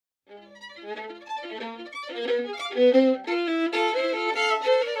Okay,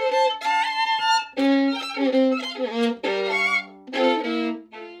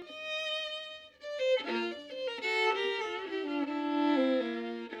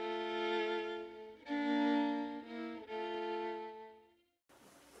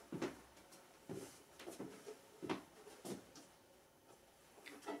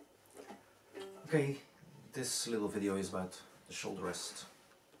 this little video is about the shoulder rest.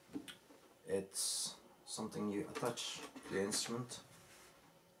 It's something you attach to the instrument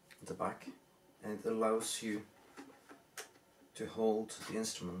at the back, and it allows you to hold the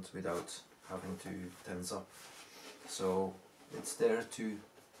instrument without having to tense up. So it's there to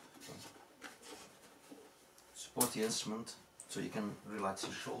support the instrument so you can relax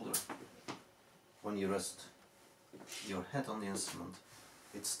your shoulder. When you rest your head on the instrument,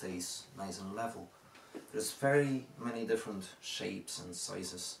 it stays nice and level. There's very many different shapes and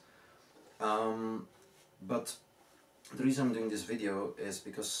sizes, but the reason I'm doing this video is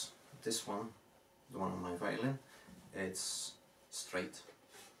because this one, the one on my violin, it's straight,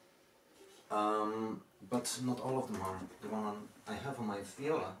 but not all of them are. The one I have on my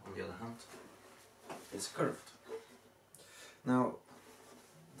viola, on the other hand, is curved. Now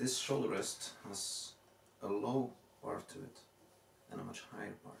this shoulder rest has a low part to it and a much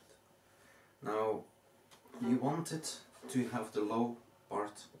higher part. Now you want it to have the low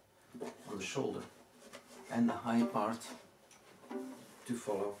part on the shoulder and the high part to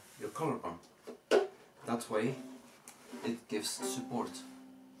follow your collarbone. That way it gives support.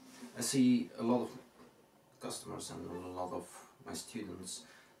 I see a lot of customers and a lot of my students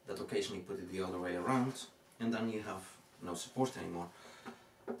that occasionally put it the other way around, and then you have no support anymore.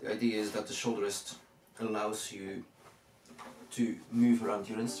 The idea is that the shoulder rest allows you to move around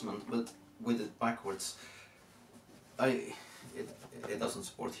your instrument, but with it backwards, it doesn't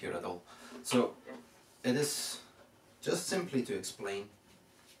support here at all. So it is just simply to explain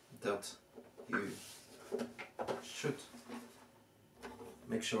that you should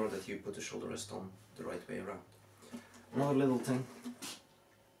make sure that you put the shoulder rest on the right way around. Another little thing,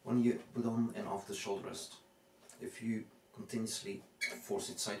 when you put on and off the shoulder rest, if you continuously force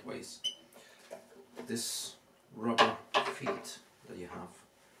it sideways, this rubber feet that you have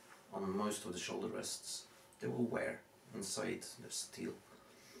on most of the shoulder rests, they will wear inside the steel.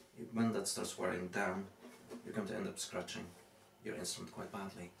 When that starts wearing down, you're going to end up scratching your instrument quite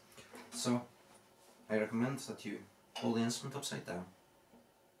badly. So I recommend that you hold the instrument upside down,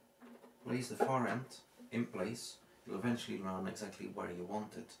 place the far end in place. You'll eventually learn exactly where you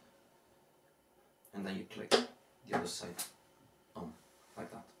want it, and then you click the other side on,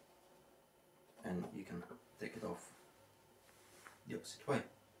 like that, and you can take it off the opposite way.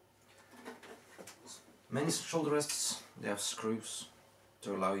 Many shoulder rests, they have screws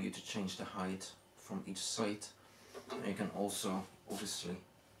to allow you to change the height from each side, and you can also obviously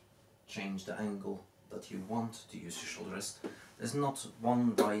change the angle that you want to use your shoulder rest. There's not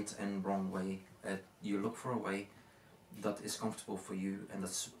one right and wrong way. You look for a way that is comfortable for you and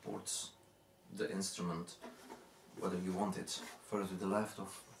that supports the instrument, whether you want it further to the left or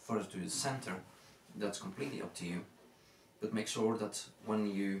further to the center. That's completely up to you, but make sure that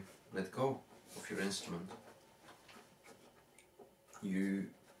when you let go of your instrument, you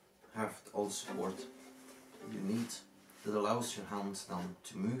have all the support you need that allows your hand then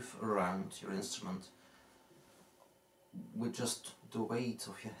to move around your instrument with just the weight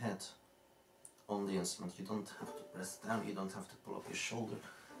of your head on the instrument. You don't have to press down, you don't have to pull up your shoulder,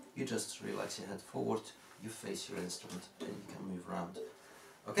 you just relax your head forward, you face your instrument, and you can move around.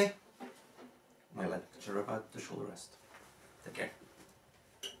 Okay? My lecture about the shoulder rest. Take care.